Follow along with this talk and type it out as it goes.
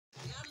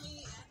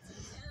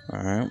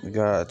Alright, we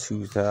got a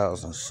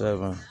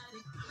 2007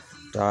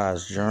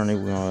 Dodge Journey.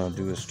 We're gonna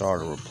do a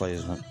starter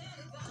replacement.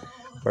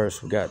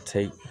 First, we got to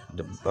take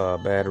the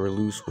battery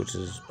loose, which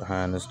is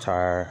behind this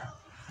tire,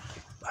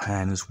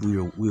 behind this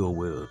wheel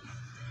well.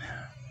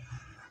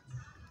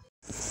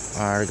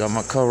 Alright, I got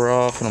my cover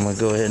off, and I'm gonna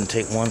go ahead and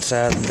take one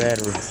side of the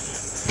battery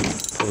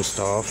post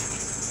off.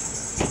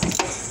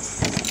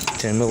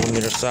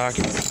 10mm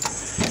socket,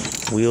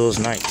 wheels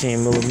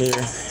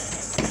 19mm.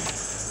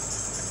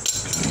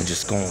 I'm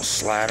just gonna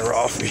slide her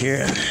off of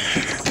here,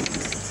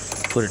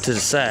 put it to the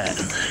side.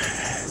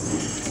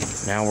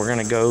 Now we're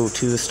gonna go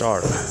to the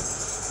starter.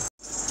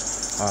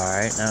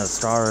 Alright, now the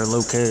starter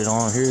located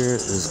on here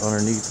is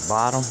underneath the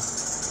bottom.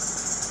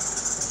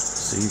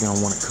 So you're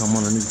gonna want to come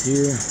underneath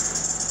here,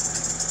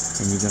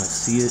 and you're gonna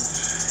see it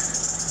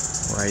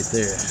right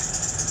there.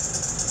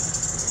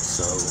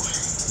 So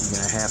you're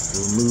gonna have to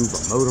remove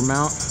a motor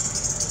mount.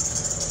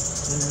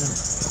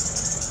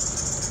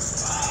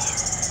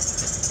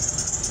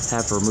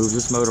 Have to remove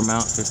this motor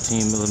mount,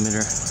 15mm.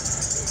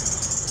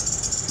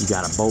 You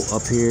got a bolt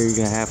up here you're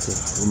gonna have to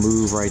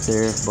remove right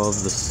there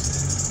above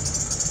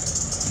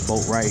this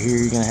bolt right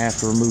here. You're gonna have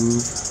to remove,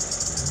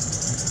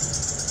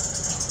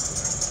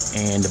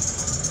 and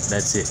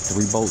that's it.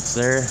 3 bolts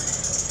there,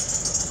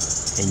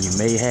 and you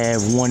may have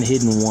one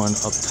hidden one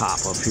up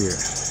top up here.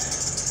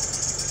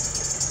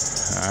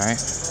 All right,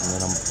 and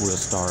then we'll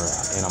start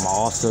out, and I'm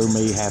also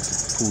may have to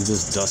pull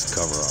this dust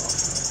cover off.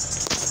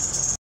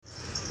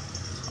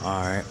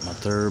 All right, my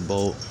 3rd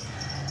bolt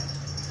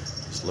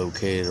is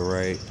located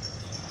right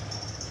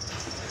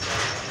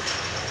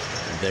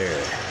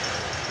there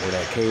where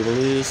that cable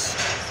is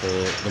for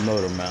the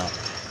motor mount,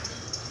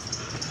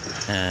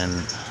 and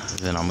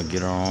then I'm gonna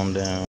get her on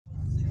down.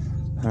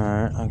 All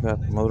right, I got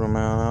the motor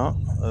mount out.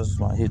 That's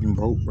my hidden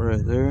bolt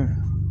right there.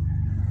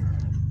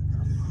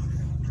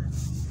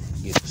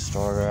 Get the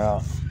starter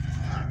out.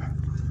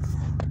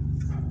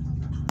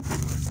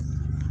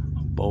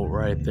 Bolt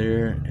right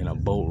there, and a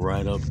bolt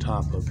right up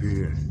top up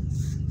here,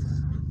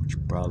 which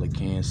you probably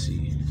can't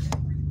see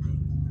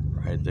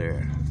right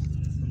there.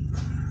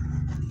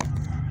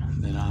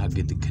 And then I'll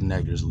get the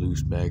connectors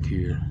loose back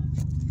here.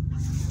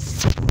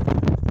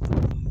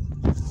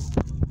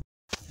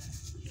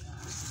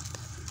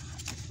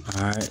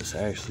 Alright, it's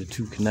actually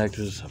 2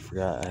 connectors. I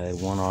forgot I had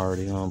one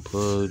already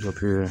unplugged up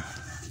here,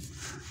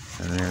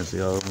 and there's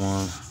the other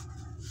one.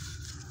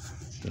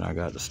 Then I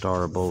got the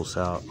starter bolts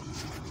out.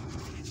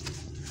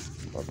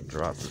 About to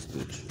drop this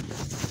bitch,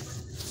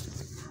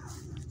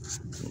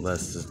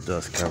 unless this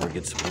dust cover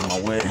gets in my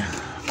way,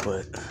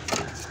 but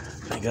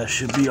I think I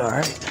should be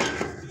alright.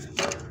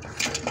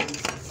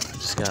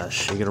 Just gotta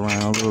shake it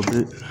around a little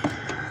bit.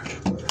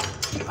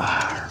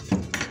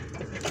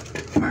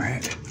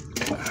 Alright.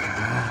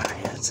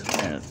 Yeah, it's in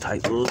there, a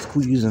tight little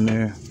squeeze in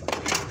there.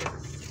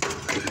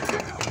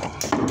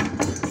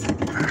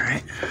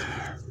 Alright.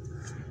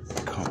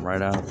 Come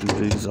right out through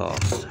the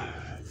exhaust.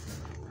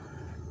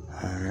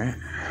 Alright.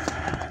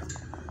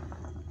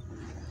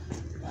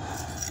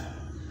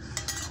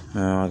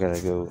 Now I gotta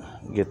go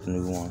get the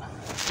new one.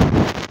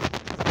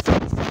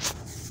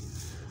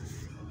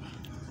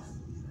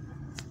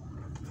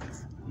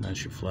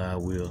 That's your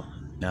flywheel.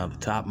 Now the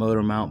top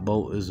motor mount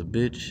bolt is a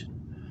bitch.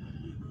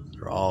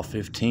 They're all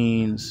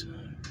 15s.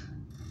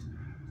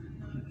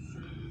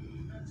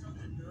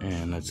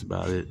 And that's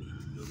about it.